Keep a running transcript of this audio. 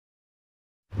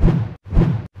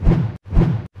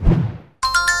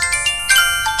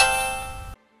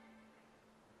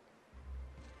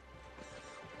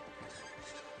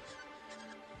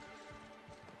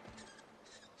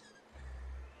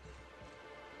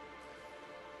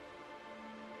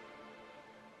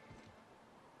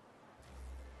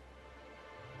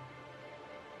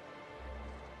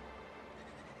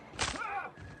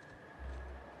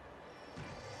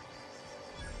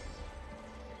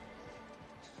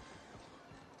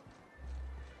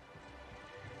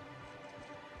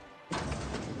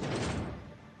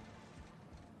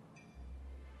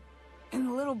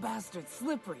bastard's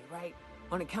slippery, right?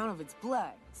 On account of its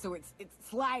blood, so it's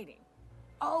sliding.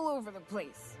 All over the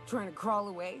place, trying to crawl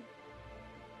away.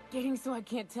 Getting so I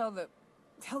can't tell the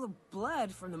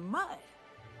blood from the mud.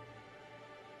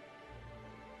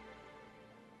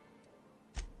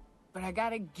 But I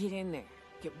gotta get in there,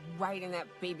 get right in that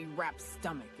baby rap's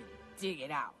stomach and dig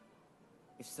it out.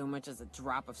 If so much as a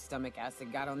drop of stomach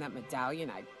acid got on that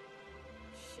medallion,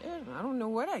 shit, I don't know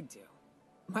what I'd do.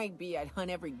 Might be I'd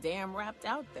hunt every damn rapt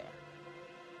out there.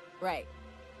 Right.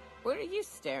 What are you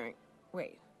staring?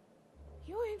 Wait.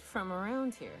 You ain't from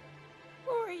around here.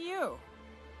 Who are you?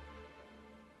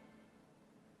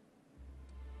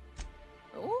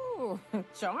 Ooh,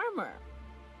 charmer.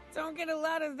 Don't get a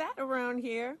lot of that around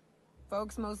here.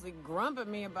 Folks mostly grump at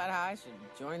me about how I should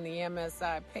join the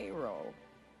MSI payroll.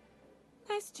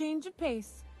 Nice change of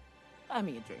pace. Buy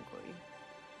me a drink, will you?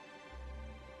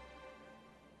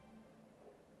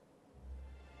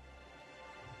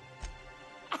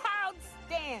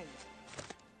 Outstanding!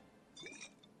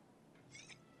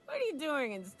 What are you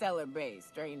doing in Stellar Bay,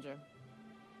 stranger?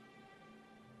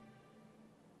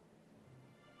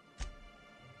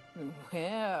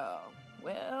 Well.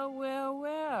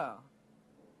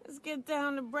 Let's get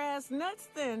down to brass nuts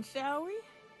then, shall we?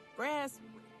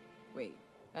 Wait,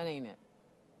 that ain't it.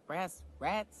 Brass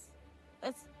rats?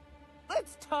 Let's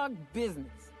talk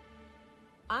business.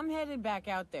 I'm headed back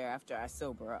out there after I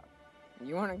sober up.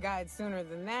 You want a guide sooner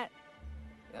than that?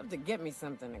 You have to get me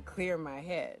something to clear my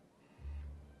head.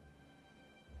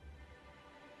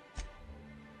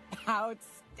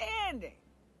 Outstanding!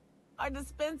 Our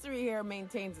dispensary here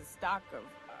maintains a stock of,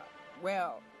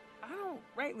 I don't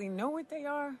rightly know what they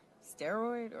are.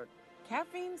 Steroid or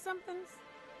caffeine somethings?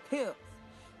 Pills.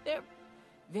 They're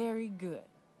very good.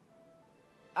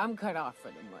 I'm cut off for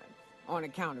the month, on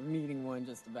account of needing one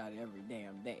just about every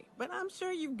damn day. But I'm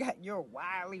sure you've got your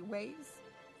wily ways.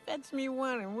 Fetch me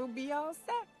one and we'll be all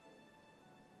set.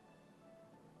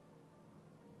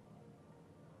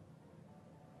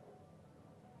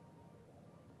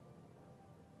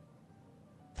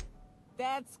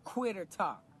 That's quitter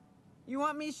talk. You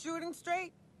want me shooting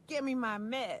straight? Get me my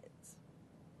meds.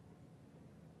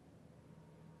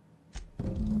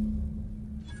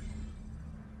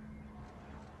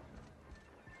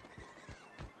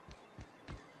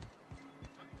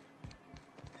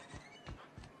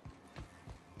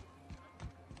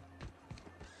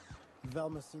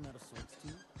 Velma seem out of sorts to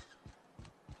you?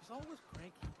 She's always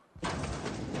cranky.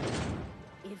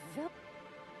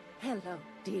 Hello,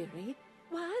 dearie.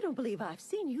 Why, I don't believe I've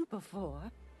seen you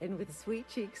before. And with sweet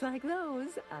cheeks like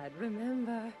those, I'd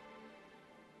remember.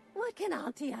 What can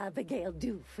Auntie Abigail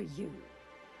do for you?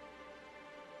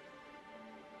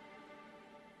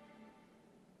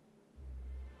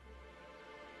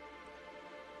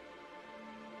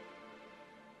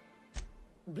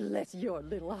 Bless your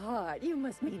little heart, you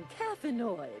must mean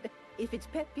caffeinoid. If it's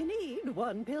pep you need,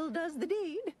 one pill does the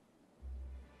deed.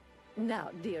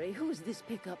 Now, dearie, who's this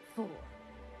pickup for?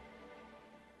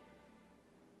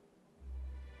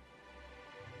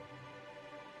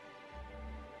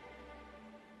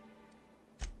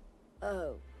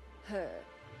 Oh, her.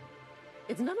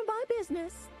 It's none of my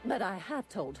business, but I have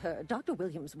told her Dr.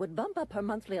 Williams would bump up her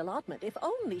monthly allotment if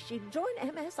only she'd join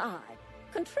MSI.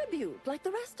 Contribute like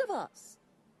the rest of us.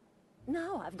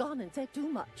 Now I've gone and said too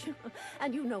much.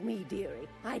 And you know me, dearie.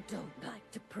 I don't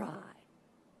like to pry.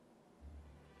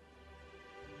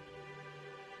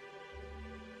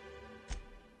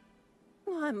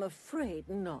 I'm afraid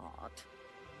not.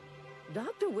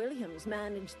 Dr. Williams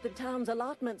managed the town's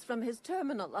allotments from his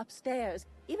terminal upstairs.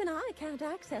 Even I can't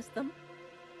access them.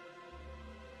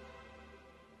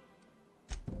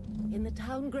 In the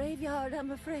town graveyard,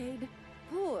 I'm afraid.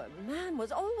 Poor man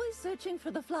was always searching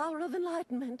for the flower of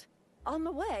enlightenment. On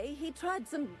the way, he tried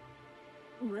some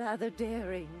rather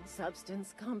daring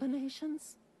substance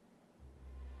combinations.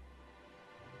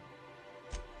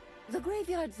 The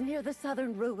graveyard's near the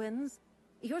southern ruins.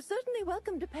 You're certainly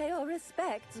welcome to pay our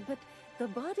respects, but the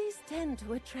bodies tend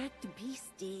to attract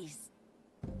beasties.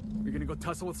 You're gonna go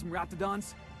tussle with some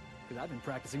raptidons? Because I've been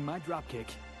practicing my dropkick.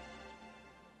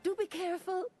 Do be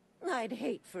careful. I'd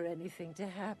hate for anything to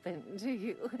happen to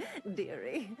you,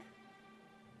 dearie.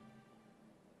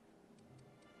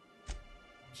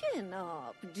 Chin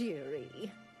up,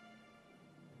 dearie.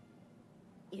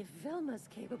 If Velma's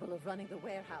capable of running the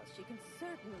warehouse, she can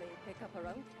certainly pick up her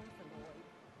own caffeinoid.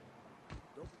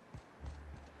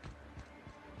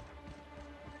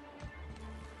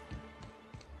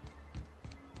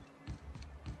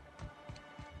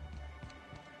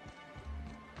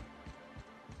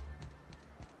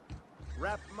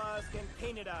 Wrap musk and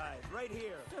painted eyes, right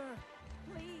here. Sir,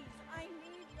 please, I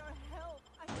need your help.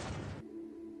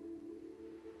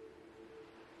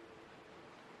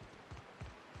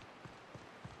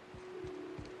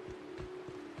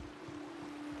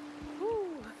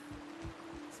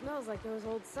 smells like those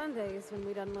old Sundays when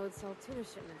we'd unload Saltuna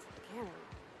shipments at the cannery.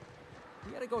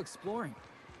 We gotta go exploring.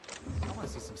 I wanna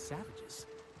see some savages.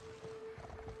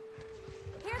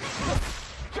 Here they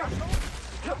come!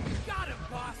 Got him,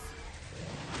 boss!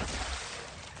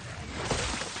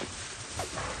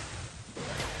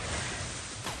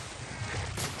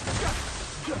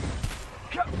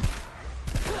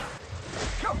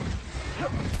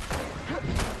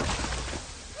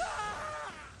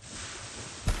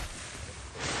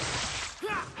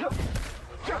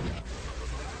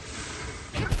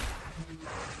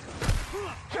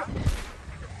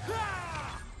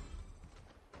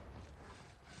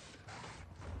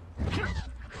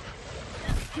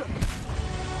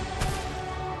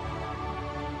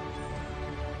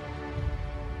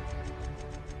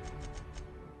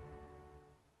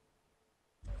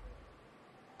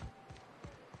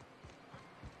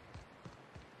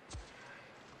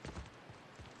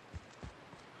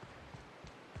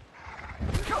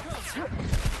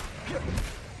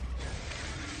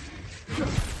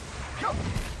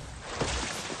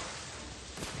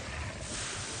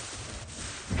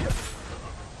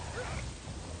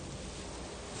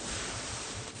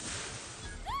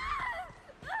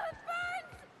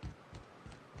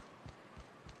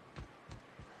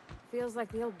 Feels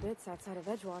like the old bits outside of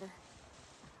Edgewater.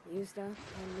 Used up,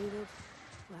 unneeded,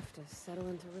 left to settle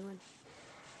into ruin.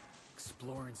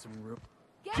 Exploring some room.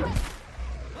 Get it!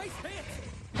 Nice hit!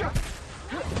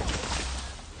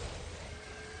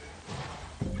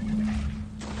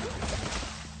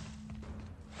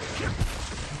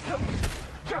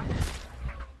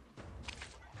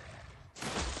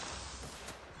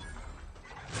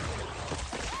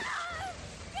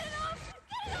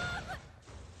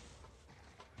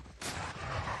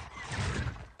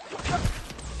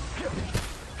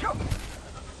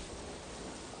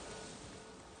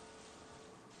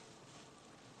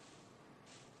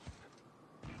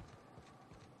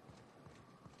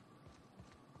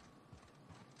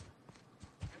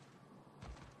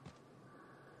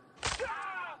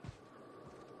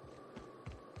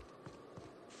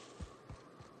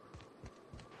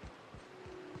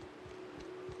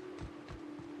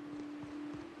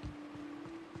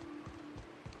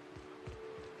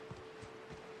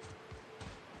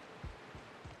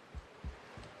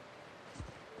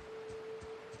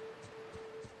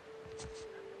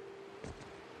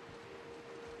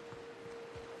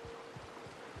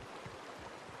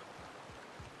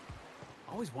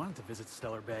 Always wanted to visit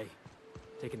Stellar Bay.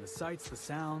 Taking the sights, the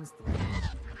sounds, the...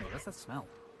 Hey, what's that smell?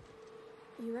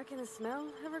 You reckon the smell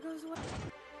ever goes away?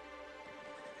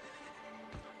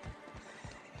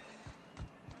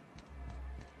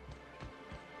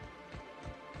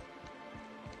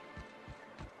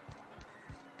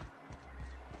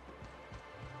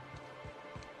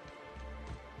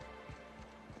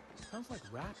 Smells like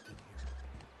wrapped in here.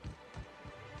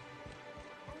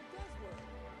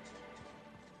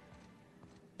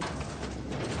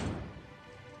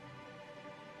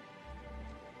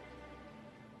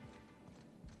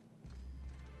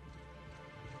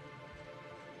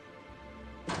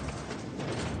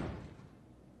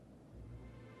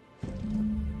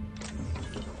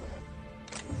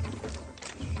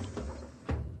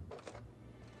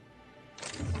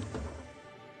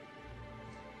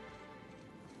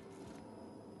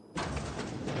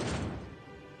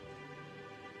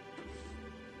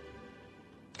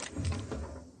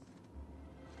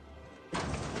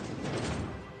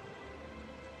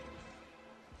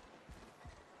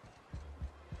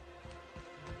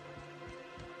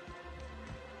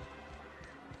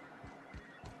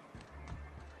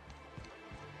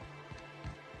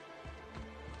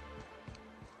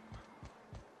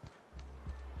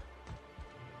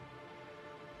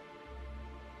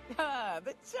 Ah,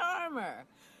 the Charmer.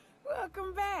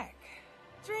 Welcome back.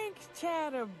 Drink,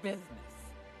 chat, or business?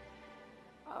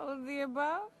 All of the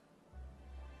above?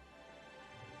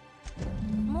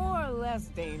 More or less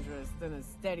dangerous than a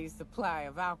steady supply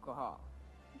of alcohol.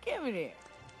 Give it here.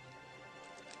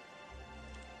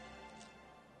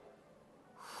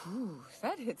 Whew,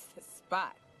 that hits the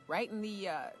spot. Right in the,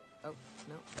 oh,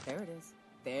 no, there it is.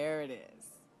 There it is.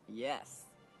 Yes.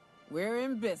 We're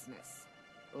in business.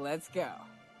 Let's go.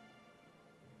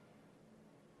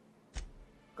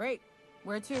 Great.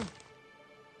 Where to?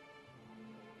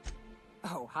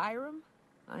 Oh, Hiram?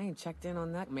 I ain't checked in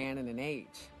on that man in an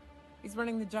age. He's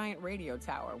running the giant radio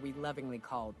tower we lovingly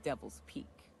call Devil's Peak.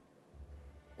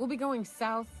 We'll be going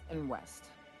south and west,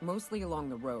 mostly along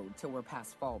the road till we're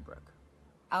past Fallbrook.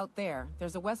 Out there,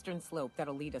 there's a western slope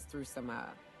that'll lead us through some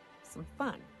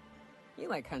fun. You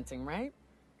like hunting, right?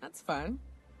 That's fun.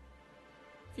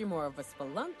 If you're more of a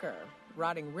spelunker,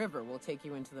 Rotting River will take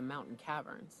you into the mountain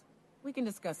caverns. We can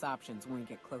discuss options when we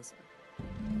get closer.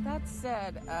 That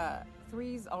said,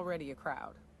 3's already a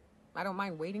crowd. I don't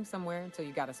mind waiting somewhere until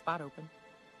you got a spot open.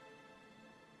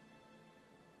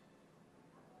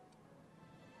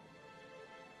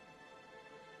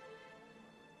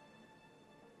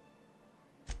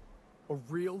 A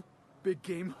real big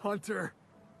game hunter.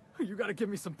 You gotta give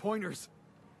me some pointers.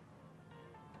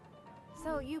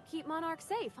 So you keep Monarch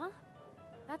safe, huh?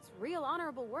 That's real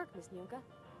honorable work, Miss Nyoka.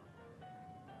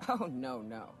 Oh,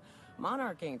 no.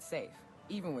 Monarch ain't safe,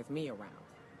 even with me around.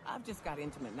 I've just got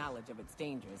intimate knowledge of its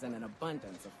dangers and an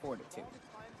abundance of fortitude.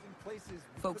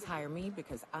 Folks hire me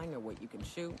because I know what you can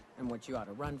shoot and what you ought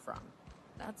to run from.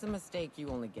 That's a mistake you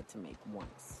only get to make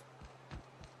once.